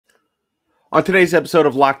On today's episode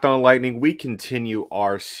of Locked On Lightning, we continue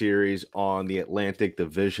our series on the Atlantic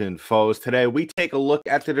Division foes. Today, we take a look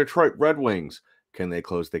at the Detroit Red Wings. Can they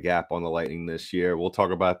close the gap on the Lightning this year? We'll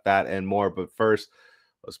talk about that and more, but first,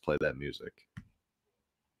 let's play that music.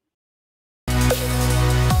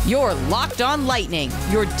 You're Locked On Lightning,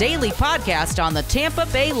 your daily podcast on the Tampa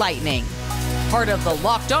Bay Lightning. Part of the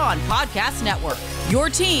Locked On Podcast Network, your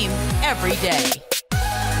team every day.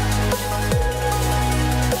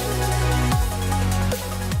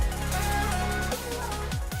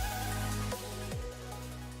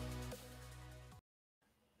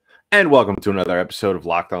 And welcome to another episode of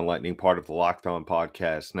Locked On Lightning, part of the Locked On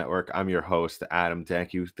Podcast Network. I'm your host, Adam.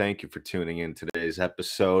 Thank you for tuning in today's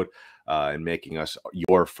episode and making us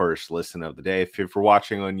your first listen of the day. If you're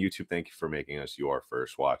watching on YouTube, thank you for making us your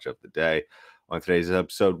first watch of the day. On today's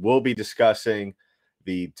episode, we'll be discussing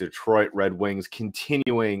the Detroit Red Wings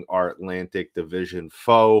continuing our Atlantic Division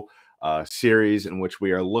foe series, in which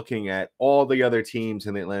we are looking at all the other teams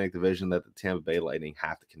in the Atlantic Division that the Tampa Bay Lightning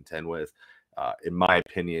have to contend with. In my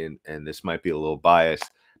opinion, and this might be a little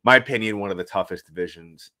biased, my opinion, one of the toughest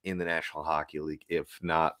divisions in the National Hockey League, if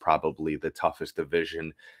not probably the toughest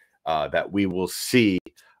division that we will see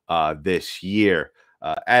this year.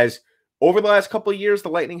 As over the last couple of years, the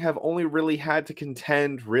Lightning have only really had to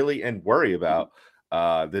contend really and worry about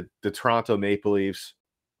the Toronto Maple Leafs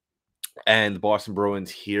and the Boston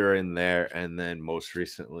Bruins here and there, and then most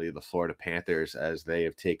recently the Florida Panthers, as they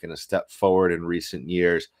have taken a step forward in recent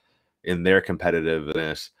years in their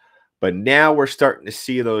competitiveness. But now we're starting to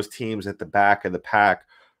see those teams at the back of the pack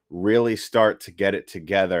really start to get it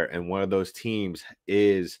together. And one of those teams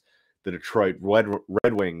is the Detroit Red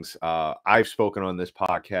Wings. I've spoken on this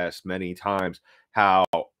podcast many times how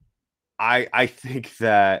I think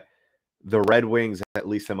that the Red Wings, at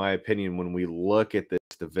least in my opinion, when we look at this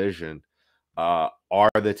division, are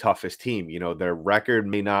the toughest team. You know, their record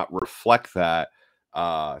may not reflect that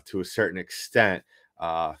to a certain extent.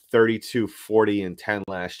 32, 40, and 10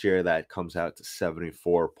 last year. That comes out to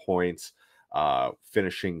 74 points,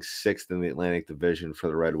 finishing sixth in the Atlantic Division for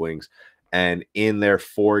the Red Wings. And in their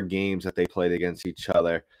 4 games that they played against each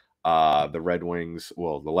other, the Red Wings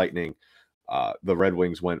went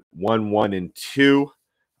 1-1-2,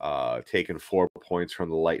 taking 4 points from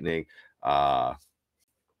the Lightning,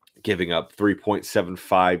 giving up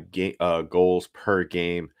 3.75 goals per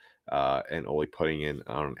game, and only putting in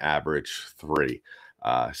on an average 3.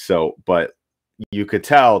 But you could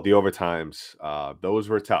tell the overtimes, those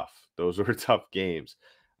were tough. Those were tough games.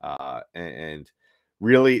 And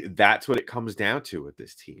really, that's what it comes down to with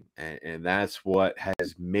this team. And that's what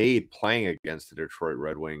has made playing against the Detroit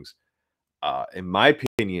Red Wings, in my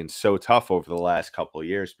opinion, so tough over the last couple of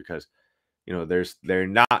years, because, you know, they're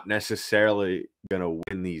not necessarily going to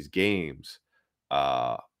win these games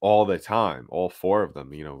all the time, all 4 of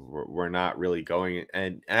them. You know, we're not really going,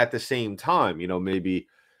 and at the same time, you know, maybe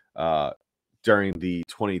during the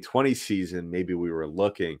 2020 season, maybe we were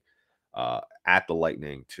looking at the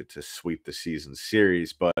Lightning to sweep the season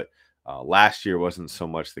series, but last year wasn't so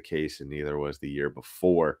much the case, and neither was the year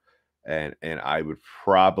before. And I would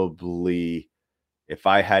probably, if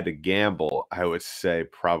I had to gamble, I would say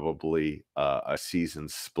probably a season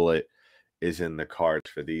split is in the cards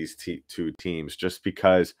for these 2 teams, just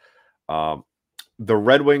because the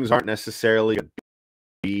Red Wings aren't necessarily going to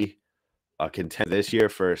be a contender this year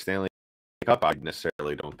for a Stanley Cup. I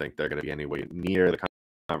necessarily don't think they're going to be anywhere near the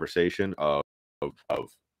conversation of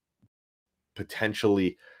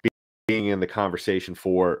potentially being in the conversation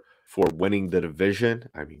for winning the division.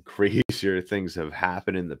 I mean, crazier things have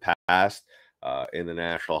happened in the past in the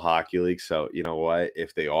National Hockey League. So, you know what?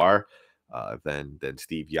 If they are, then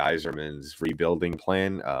Steve Yzerman's rebuilding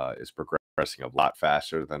plan is progressing a lot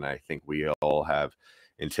faster than I think we all have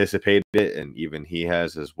anticipated it, and even he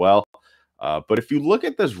has as well. But if you look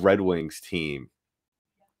at this Red Wings team,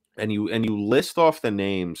 and you list off the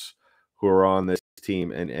names who are on this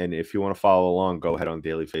team, and if you want to follow along, go ahead on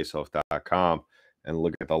dailyfaceoff.com and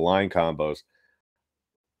look at the line combos.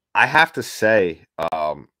 I have to say,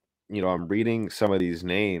 you know, I'm reading some of these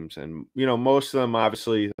names, and, you know, most of them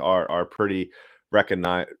obviously are pretty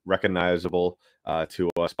recognizable to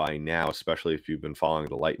us by now, especially if you've been following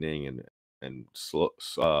the Lightning and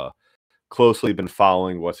closely been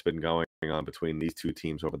following what's been going on between these 2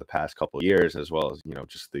 teams over the past couple of years, as well as, you know,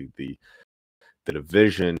 just the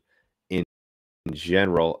division in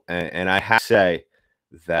general. And I have to say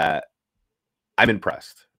that I'm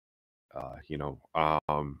impressed. You know,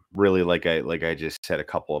 really, like I just said a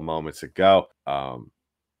couple of moments ago,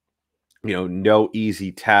 you know, no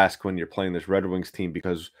easy task when you're playing this Red Wings team,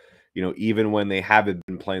 because, you know, even when they haven't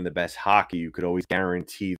been playing the best hockey, you could always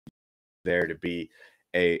guarantee there to be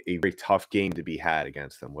a very tough game to be had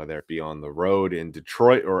against them, whether it be on the road in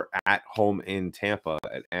Detroit or at home in Tampa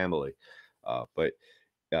at Amalie. But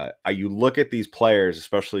you look at these players,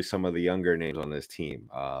 especially some of the younger names on this team,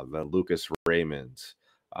 the Lucas Raymonds,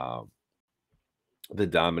 the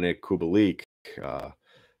Dominic Kubalik,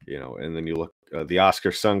 and then you look the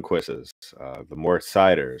Oscar Sundquists, the Mort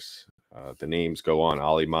Siders, the names go on,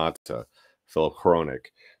 Ali Mata, Philip Hronik,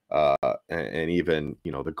 and even,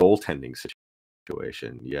 the goaltending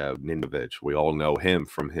situation. Yeah, Ninovic, we all know him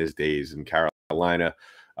from his days in Carolina,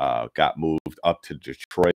 got moved up to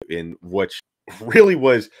Detroit, in which really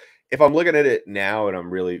was, if I'm looking at it now and I'm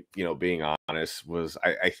really, being honest,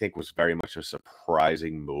 I think was very much a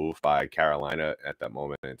surprising move by Carolina at that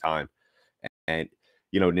moment in time. And,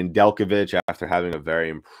 Nedeljkovic, after having a very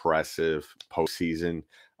impressive postseason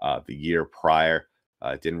the year prior,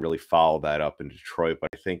 didn't really follow that up in Detroit. But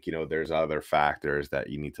I think, there's other factors that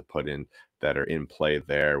you need to put in that are in play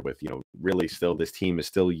there with, really still this team is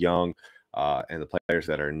still young. And the players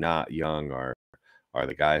that are not young are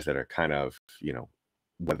the guys that are kind of,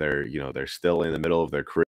 whether, they're still in the middle of their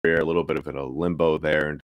career, a little bit of a limbo there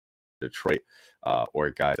in Detroit, or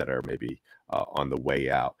guys that are maybe on the way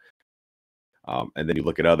out. And then you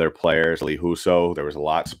look at other players, Lee Husso, there was a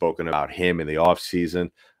lot spoken about him in the offseason.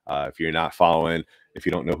 If you're not following, if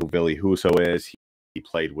you don't know who Billy Husso is, he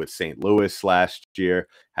played with St. Louis last year,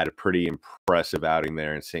 had a pretty impressive outing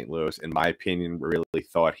there in St. Louis. In my opinion, really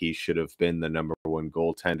thought he should have been the number one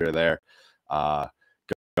goaltender there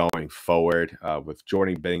going forward, with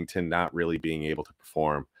Jordan Binnington not really being able to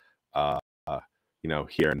perform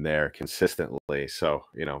here and there consistently. So,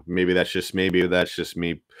 maybe that's just me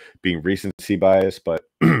being recency bias, but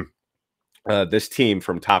this team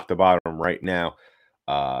from top to bottom right now,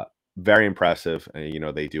 very impressive.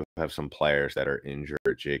 They do have some players that are injured.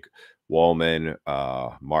 Jake Wallman,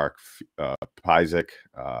 Mark Pyzik,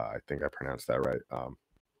 I think I pronounced that right.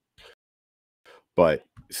 But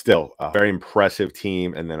still a very impressive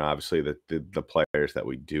team. And then obviously the players that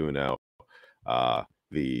we do know,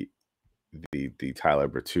 the Tyler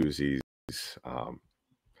Bertuzzi's,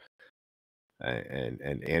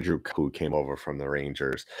 and Andrew, who came over from the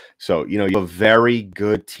Rangers. So, you have a very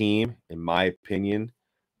good team, in my opinion,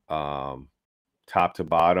 top to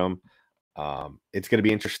bottom. It's going to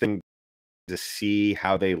be interesting to see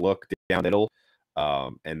how they look down the middle.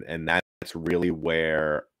 And that's really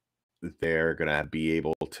where they're going to be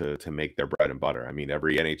able to make their bread and butter. I mean,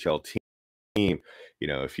 every NHL team,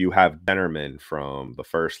 if you have Bennerman from the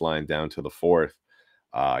first line down to the fourth,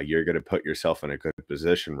 you're going to put yourself in a good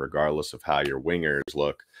position regardless of how your wingers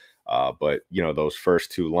look. But, those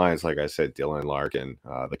first two lines, like I said, Dylan Larkin,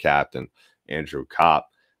 the captain, Andrew Kopp,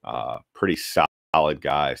 pretty solid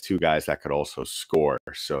guys, two guys that could also score.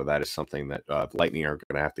 So that is something that Lightning are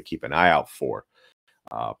going to have to keep an eye out for.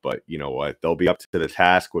 But you know what? They'll be up to the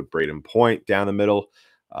task with Braden Point down the middle.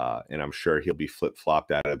 And I'm sure he'll be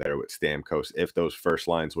flip-flopped out of there with Stamkos if those first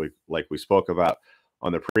lines, like we spoke about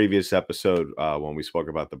on the previous episode when we spoke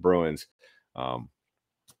about the Bruins.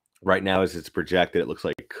 Right now, as it's projected, it looks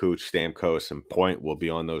like Cooch, Stamkos, and Point will be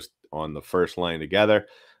on the first line together.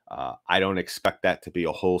 I don't expect that to be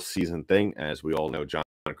a whole season thing. As we all know, John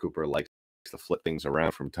Cooper likes to flip things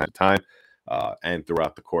around from time to time and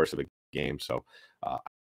throughout the course of a game. So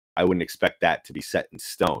I wouldn't expect that to be set in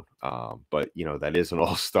stone. But, that is an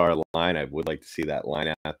all-star line. I would like to see that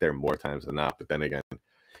line out there more times than not. But then again,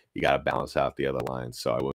 you got to balance out the other lines.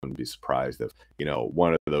 So I wouldn't be surprised if,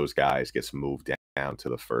 one of those guys gets moved down to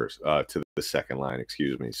the second line,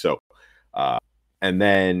 excuse me. So, and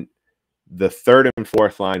then the third and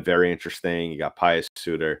fourth line, very interesting. You got Pius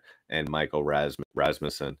Suter and Michael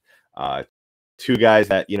Rasmussen. Two guys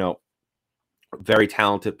that, very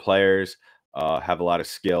talented players, have a lot of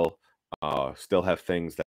skill, still have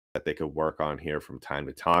things that they could work on here from time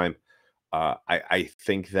to time. I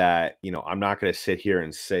think that, I'm not going to sit here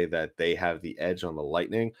and say that they have the edge on the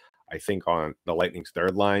Lightning. I think on the Lightning's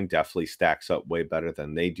third line definitely stacks up way better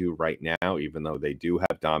than they do right now, even though they do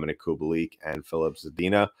have Dominic Kubalik and Filip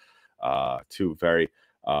Zadina, two very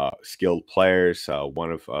skilled players.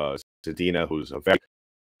 One of Zadina, who's a very,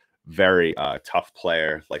 very tough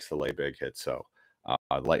player, likes to lay big hits. So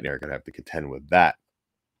the Lightning are going to have to contend with that.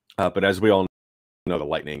 But as we all know, the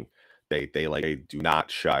Lightning, they do not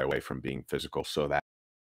shy away from being physical. So that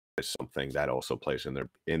is something that also plays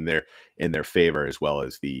in their favor, as well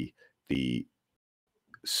as the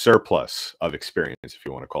surplus of experience, if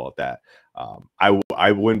you want to call it that.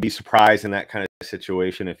 I wouldn't be surprised in that kind of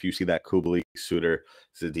situation if you see that Kubalik, Suter,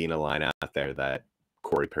 Zadina line out there, that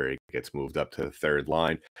Corey Perry gets moved up to the third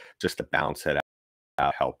line just to bounce it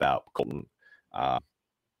out, help out Colton.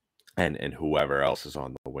 and whoever else is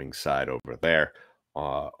on the wing side over there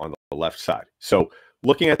on the left side. So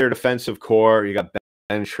looking at their defensive core, you got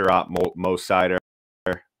Ben Sherratt, Mo Sider.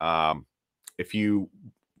 If you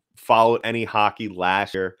followed any hockey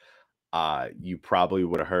last year, you probably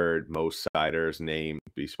would have heard Mo Sider's name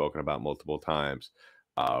be spoken about multiple times.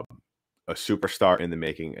 A superstar in the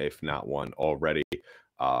making, if not one already.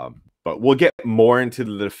 But we'll get more into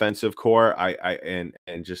the defensive core, and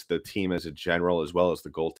just the team as a general, as well as the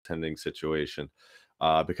goaltending situation,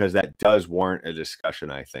 because that does warrant a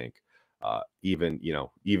discussion. I think, even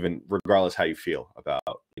regardless how you feel about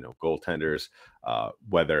goaltenders,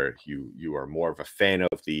 whether you are more of a fan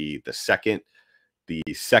of the second the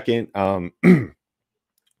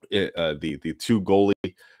two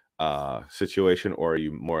goalie situation, or are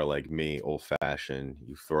you more like me, old fashioned?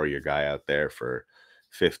 You throw your guy out there for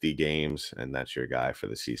 50 games, and that's your guy for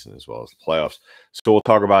the season as well as the playoffs. So we'll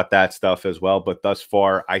talk about that stuff as well. But thus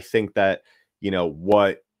far, I think that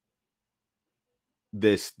what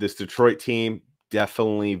this Detroit team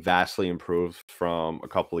definitely vastly improved from a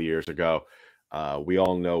couple of years ago. We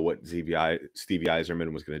all know what Steve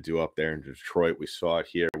Yzerman was going to do up there in Detroit. We saw it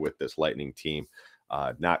here with this Lightning team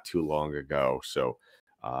not too long ago. So,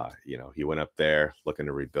 he went up there looking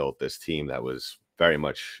to rebuild this team that was very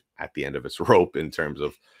much at the end of its rope in terms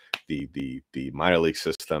of the minor league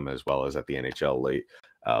system, as well as at the NHL late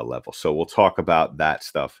level. So we'll talk about that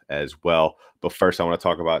stuff as well. But first, I want to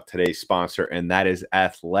talk about today's sponsor, and that is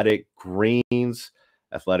Athletic Greens.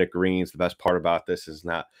 Athletic Greens. The best part about this is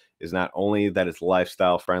not only that it's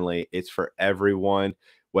lifestyle friendly, it's for everyone,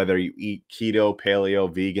 whether you eat keto,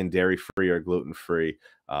 paleo, vegan, dairy free, or gluten free.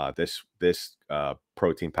 This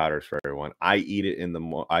protein powder is for everyone. I eat it in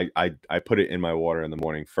the I put it in my water in the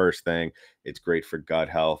morning first thing. It's great for gut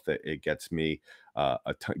health. It gets me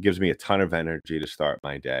gives me a ton of energy to start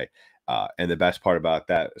my day. And the best part about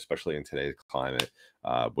that, especially in today's climate,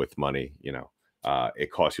 with money,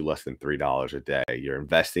 it costs you less than $3 a day. You're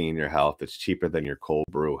investing in your health. It's cheaper than your cold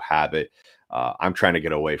brew habit. I'm trying to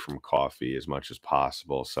get away from coffee as much as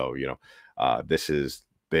possible. So, this has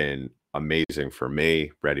been amazing for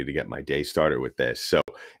me, ready to get my day started with this. So,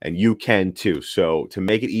 and you can too. So to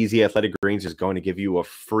make it easy, Athletic Greens is going to give you a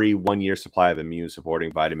free 1-year supply of immune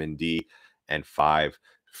supporting vitamin D and 5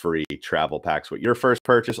 free travel packs with your first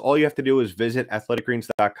purchase. All you have to do is visit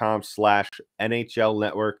athleticgreens.com/NHL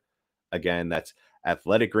network. Again, that's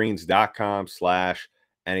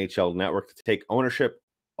athleticgreens.com/NHL network to take ownership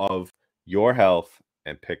of your health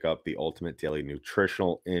and pick up the ultimate daily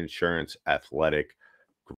nutritional insurance, Athletic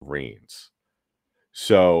Greens.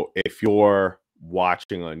 So if you're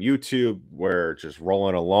watching on YouTube, we're just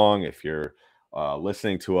rolling along. If you're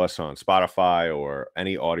listening to us on Spotify or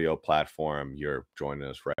any audio platform, you're joining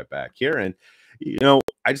us right back here. And,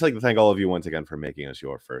 I just like to thank all of you once again for making us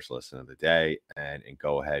your first listen of the day. And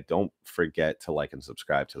go ahead. Don't forget to like and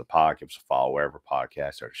subscribe to the pod. Give us a follow wherever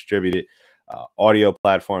podcasts are distributed. Audio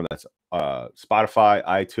platform, that's Spotify,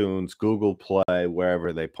 iTunes, Google Play,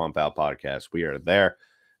 wherever they pump out podcasts, we are there.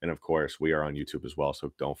 And of course, we are on YouTube as well.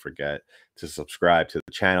 So don't forget to subscribe to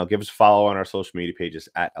the channel. Give us a follow on our social media pages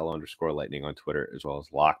at L_Lightning on Twitter, as well as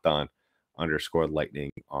LockedOn_Lightning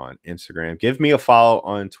on Instagram. Give me a follow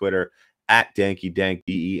on Twitter at DankyDank,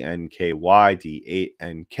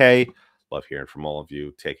 DENKYD8NK. Love hearing from all of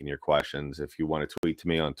you, taking your questions. If you want to tweet to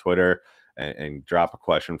me on Twitter and drop a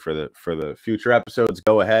question for the future episodes,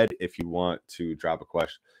 go ahead. If you want to drop a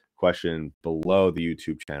question below the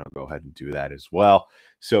YouTube channel, go ahead and do that as well.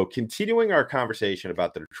 So continuing our conversation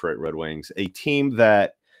about the Detroit Red Wings, a team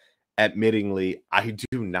that admittingly I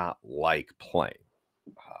do not like playing.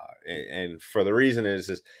 And for the reason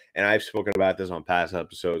is, and I've spoken about this on past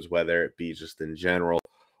episodes, whether it be just in general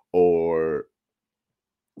or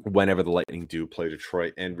whenever the Lightning do play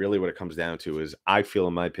Detroit. And really what it comes down to is, I feel,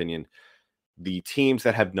 in my opinion, the teams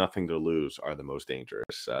that have nothing to lose are the most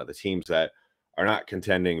dangerous. The teams that are not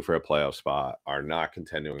contending for a playoff spot, are not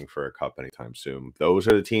contending for a cup anytime soon. Those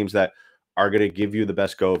are the teams that are going to give you the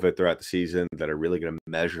best go of it throughout the season, that are really going to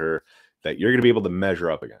measure, that you're going to be able to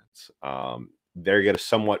measure up against. They're going to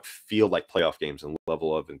somewhat feel like playoff games in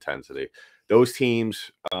level of intensity. Those teams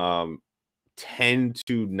tend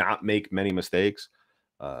to not make many mistakes.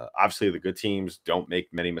 Obviously, the good teams don't make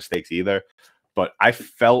many mistakes either. But I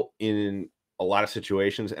felt in a lot of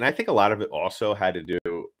situations, and I think a lot of it also had to do,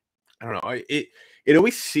 I don't know, it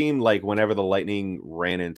always seemed like whenever the Lightning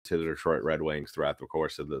ran into the Detroit Red Wings throughout the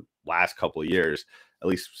course of the last couple of years, at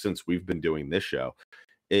least since we've been doing this show,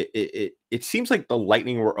 it seems like the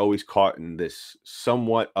Lightning were always caught in this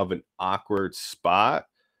somewhat of an awkward spot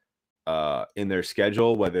in their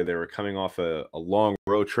schedule, whether they were coming off a long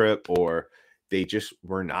road trip or they just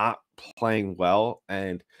were not playing well,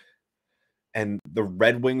 and the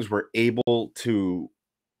Red Wings were able to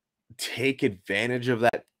take advantage of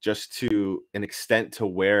that just to an extent to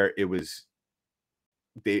where it was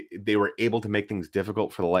they were able to make things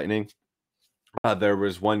difficult for the Lightning. There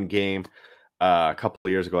was one game a couple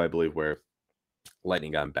of years ago, I believe, where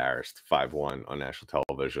Lightning got embarrassed 5-1 on national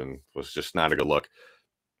television. It was just not a good look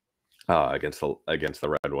against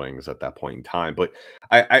the Red Wings at that point in time. But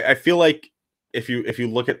I feel like if you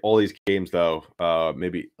look at all these games, though,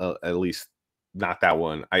 maybe at least not that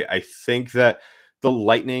one. I think that the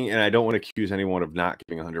Lightning, and I don't want to accuse anyone of not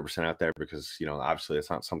giving 100% out there, because obviously it's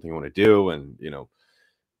not something you want to do, and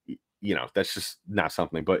that's just not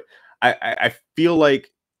something. But I feel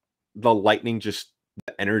like the Lightning, just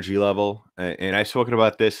the energy level, and I've spoken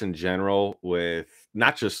about this in general with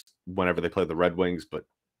not just whenever they play the Red Wings, but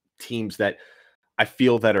teams that I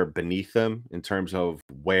feel that are beneath them in terms of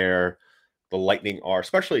where the Lightning are,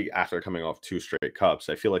 especially after coming off 2 straight cups.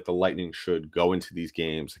 I feel like the Lightning should go into these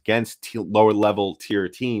games against lower level tier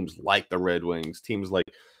teams like the Red Wings, teams like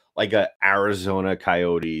Arizona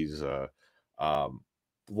Coyotes,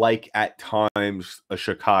 like at times a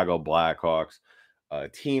Chicago Blackhawks,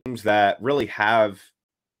 teams that really have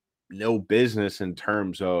no business in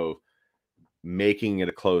terms of making it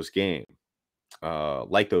a close game,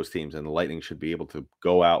 like those teams. And the Lightning should be able to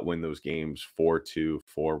go out, win those games 4-2,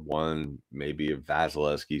 4-1. Maybe if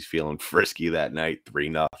Vasilevsky's feeling frisky that night,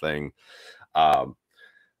 3-0.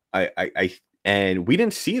 And we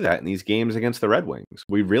didn't see that in these games against the Red Wings.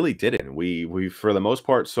 We really didn't. We for the most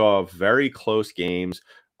part saw very close games.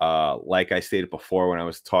 Like I stated before when I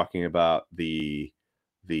was talking about the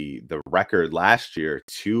record last year,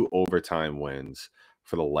 2 overtime wins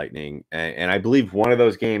for the Lightning. And I believe one of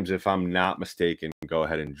those games, if I'm not mistaken, go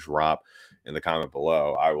ahead and drop in the comment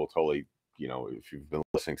below. I will totally, if you've been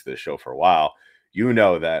listening to this show for a while,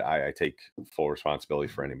 that I take full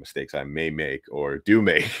responsibility for any mistakes I may make or do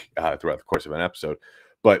make throughout the course of an episode.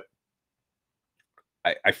 But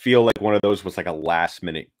I feel like one of those was like a last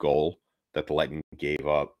minute goal that the Lightning gave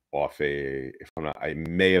up off if I'm not, I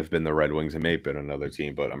may have been the Red Wings. It may have been another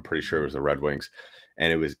team, but I'm pretty sure it was the Red Wings,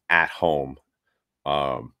 and it was at home.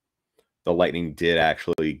 The Lightning did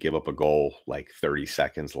actually give up a goal like 30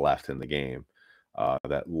 seconds left in the game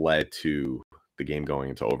that led to the game going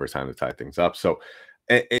into overtime to tie things up. So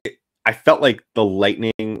I felt like the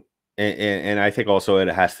Lightning, and I think also it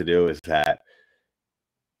has to do is that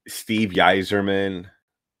Steve Yzerman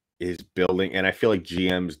is building, and I feel like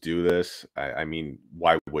GMs do this. I mean,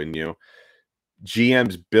 why wouldn't you?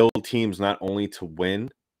 GMs build teams not only to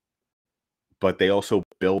win, but they also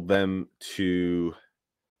build them to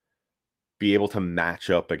be able to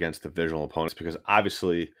match up against divisional opponents, because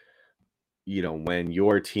obviously, when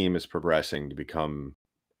your team is progressing to become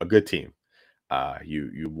a good team,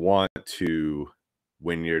 you want to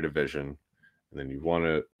win your division, and then you want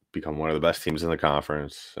to become one of the best teams in the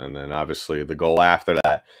conference. And then obviously the goal after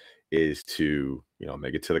that is to,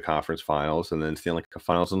 make it to the conference finals and then Stanley Cup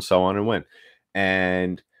finals and so on and win.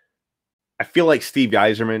 And I feel like Steve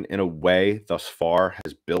Yzerman, in a way, thus far,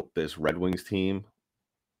 has built this Red Wings team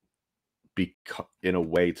in a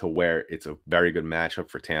way to where it's a very good matchup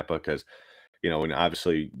for Tampa, because, and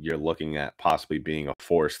obviously you're looking at possibly being a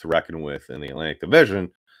force to reckon with in the Atlantic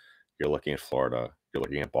Division. You're looking at Florida, you're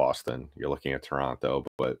looking at Boston, you're looking at Toronto,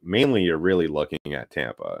 but mainly you're really looking at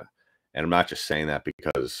Tampa. And I'm not just saying that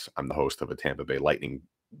because I'm the host of a Tampa Bay Lightning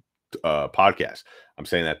podcast. I'm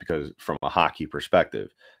saying that because from a hockey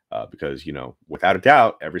perspective, because, without a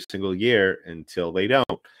doubt, every single year until they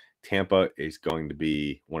don't, Tampa is going to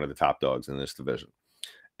be one of the top dogs in this division.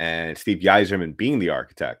 And Steve Yzerman, being the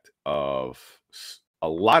architect of a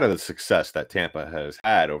lot of the success that Tampa has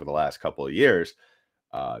had over the last couple of years,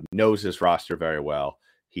 knows this roster very well.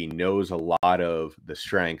 He knows a lot of the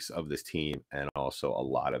strengths of this team and also a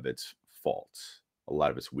lot of its faults, a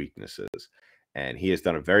lot of its weaknesses. And he has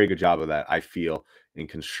done a very good job of that, I feel, in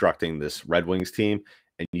constructing this Red Wings team.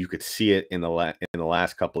 And you could see it in the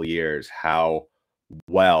last couple of years, how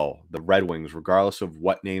well the Red Wings, regardless of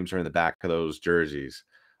what names are in the back of those jerseys,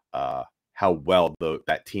 how well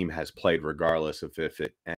that team has played, regardless of if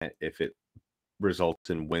it results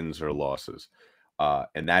in wins or losses.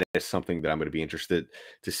 And that is something that I'm going to be interested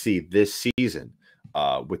to see this season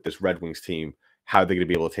with this Red Wings team, how they're going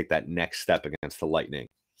to be able to take that next step against the Lightning.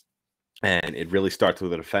 And it really starts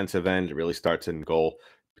with the defensive end. It really starts in goal,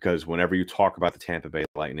 because whenever you talk about the Tampa Bay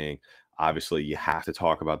Lightning, obviously you have to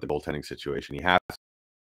talk about the goaltending situation. You have to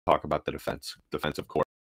talk about the defensive core.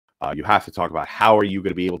 You have to talk about how are you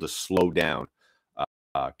going to be able to slow down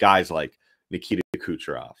guys like Nikita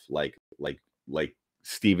Kucherov, like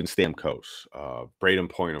Steven Stamkos, Braden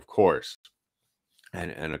Point, of course,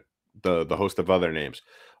 and the host of other names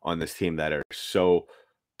on this team that are so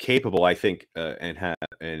capable, I think, and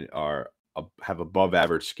have above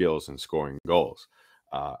average skills in scoring goals.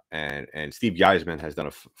 And Steve Yzerman has done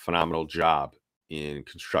a phenomenal job in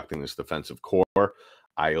constructing this defensive core.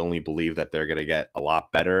 I only believe that they're going to get a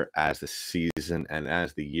lot better as the season and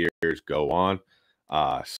as the years go on.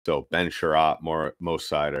 So Ben Sherratt, Mo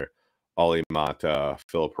Seider, Ollie Mata,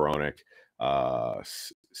 Philip Hronek,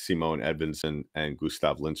 Simone Edvinsson, and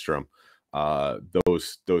Gustav Lindstrom.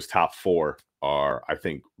 Those top four are, I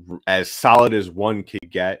think, as solid as one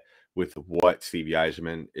could get with what Steve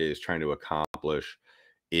Yzerman is trying to accomplish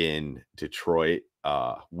in Detroit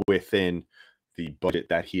within the budget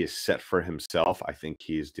that he has set for himself. I think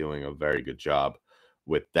he is doing a very good job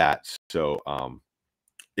with that. So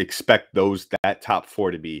expect that top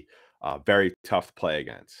four to be very tough to play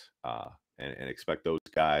against, and expect those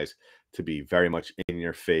guys to be very much in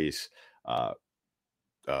your face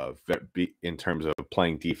in terms of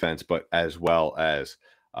playing defense, but as well as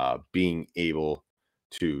being able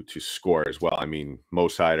to score as well. I mean, Mo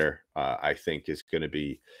Seider, I think, is going to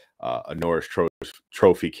be a Norris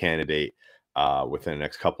Trophy candidate within the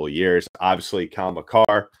next couple of years. Obviously, Kyle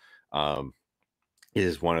McCarr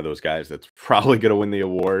is one of those guys that's probably going to win the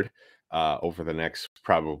award over the next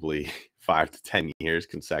probably 5 to 10 years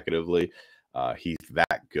consecutively. He's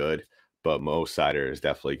that good, but Mo Seider is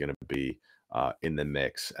definitely going to be in the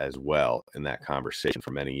mix as well in that conversation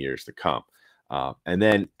for many years to come. And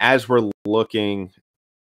then as we're looking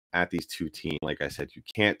at these two teams, like I said, you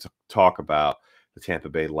can't talk about the Tampa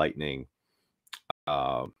Bay Lightning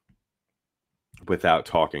without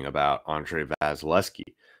talking about Andre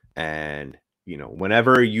Vasilevskiy. And, you know,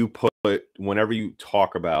 whenever you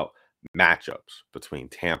talk about matchups between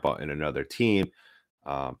Tampa and another team,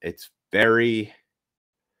 it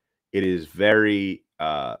is very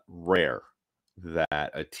rare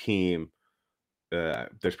that a team,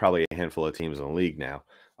 there's probably a handful of teams in the league now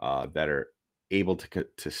that are able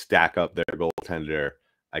to stack up their goaltender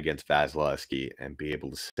against Vasilevskiy and be able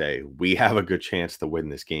to say, we have a good chance to win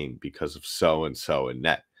this game because of so-and-so in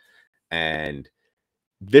net. And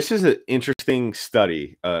this is an interesting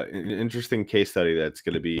study, an interesting case study that's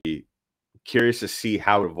going to be curious to see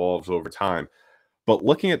how it evolves over time. But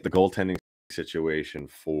looking at the goaltending situation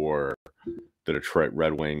for the Detroit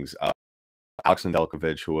Red Wings, Alex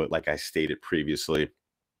Nedeljkovic, who, like I stated previously,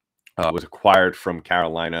 was acquired from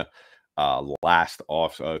Carolina 2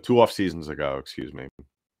 off seasons ago, excuse me.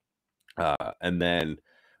 And then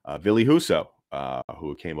Ville Husso,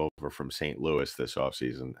 who came over from St. Louis this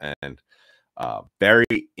offseason. And very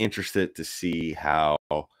interested to see how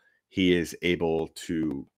he is able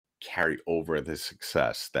to carry over the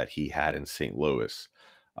success that he had in St. Louis.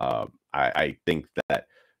 I think that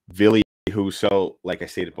Ville Husso, like I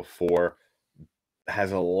stated before,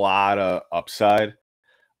 has a lot of upside.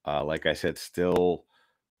 Like I said, still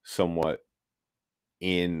somewhat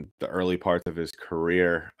in the early parts of his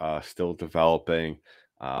career, still developing.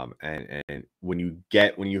 And when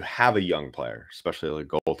you have a young player, especially a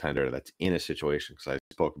goaltender that's in a situation, because I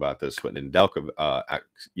spoke about this with Nedeljkovic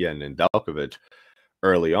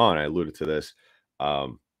early on, I alluded to this.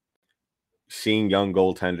 Seeing young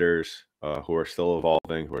goaltenders who are still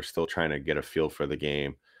evolving, who are still trying to get a feel for the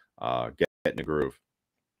game, get in the groove,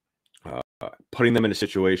 putting them in a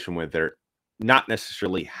situation where they're not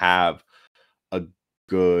necessarily have a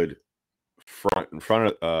good front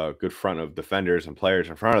of defenders and players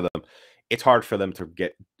in front of them, it's hard for them to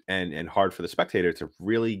get and hard for the spectator to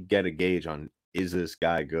really get a gauge on, is this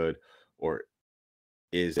guy good, or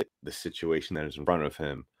is it the situation that is in front of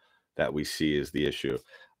him that we see is the issue.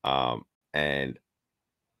 But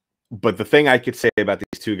the thing I could say about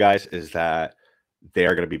these two guys is that they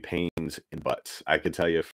are going to be pains in butts. I could tell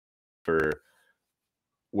you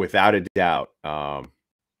without a doubt,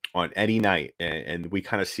 on any night, and we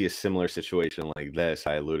kind of see a similar situation like this.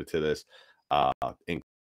 I alluded to this in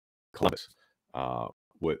Columbus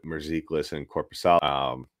with Merzlikins and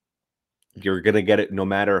Korpisalo. You're going to get it no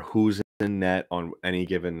matter who's in net on any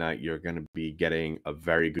given night. You're going to be getting a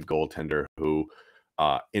very good goaltender who,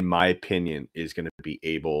 in my opinion, is going to be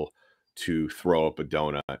able to throw up a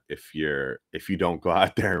donut if you don't go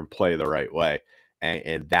out there and play the right way.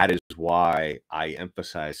 And that is why I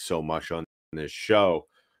emphasize so much on this show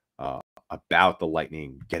about the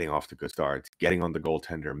Lightning getting off to good starts, getting on the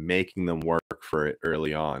goaltender, making them work for it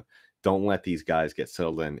early on. Don't let these guys get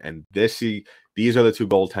settled in. And these are the two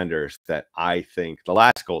goaltenders that I think, the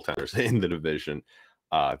last goaltenders in the division,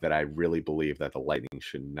 that I really believe that the Lightning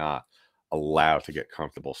should not allow to get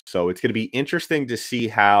comfortable. So it's going to be interesting to see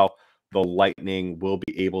how the Lightning will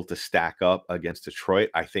be able to stack up against Detroit.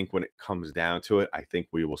 I think when it comes down to it, I think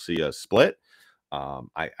we will see a split.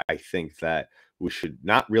 I think that we should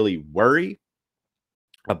not really worry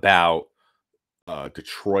about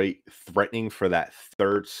Detroit threatening for that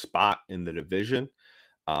third spot in the division.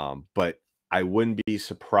 But I wouldn't be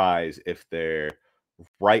surprised if they're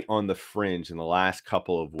right on the fringe in the last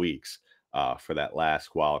couple of weeks for that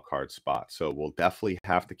last wild card spot. So we'll definitely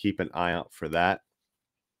have to keep an eye out for that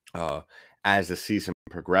as the season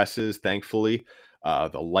progresses. Thankfully,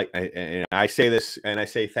 and I say this, and I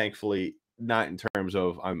say thankfully, not in terms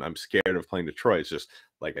of I'm scared of playing Detroit. It's just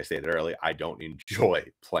like I stated earlier, I don't enjoy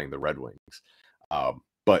playing the Red Wings.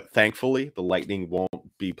 But thankfully, the Lightning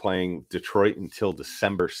won't be playing Detroit until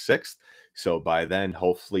December 6th. So by then,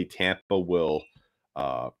 hopefully, Tampa will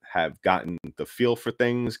have gotten the feel for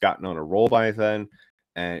things, gotten on a roll by then,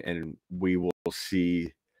 and we will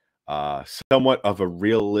see somewhat of a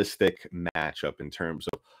realistic matchup in terms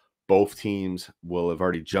of both teams will have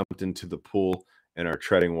already jumped into the pool and are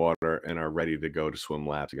treading water and are ready to go to swim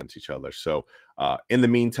laps against each other. So in the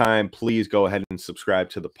meantime, please go ahead and subscribe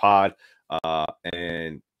to the pod.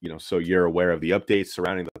 And so you're aware of the updates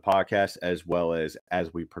surrounding the podcast, as well as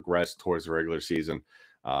we progress towards the regular season.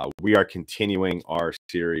 We are continuing our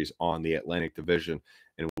series on the Atlantic Division,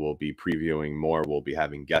 and we'll be previewing more. We'll be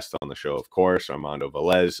having guests on the show, of course. Armando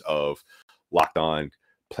Velez of Locked On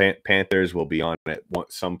Panthers will be on at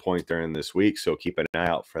some point during this week, so keep an eye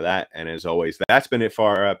out for that. And as always, that's been it for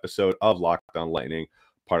our episode of Locked On Lightning,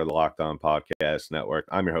 part of the Locked On Podcast Network.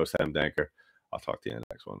 I'm your host, Adam Danker. I'll talk to you in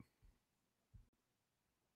the next one.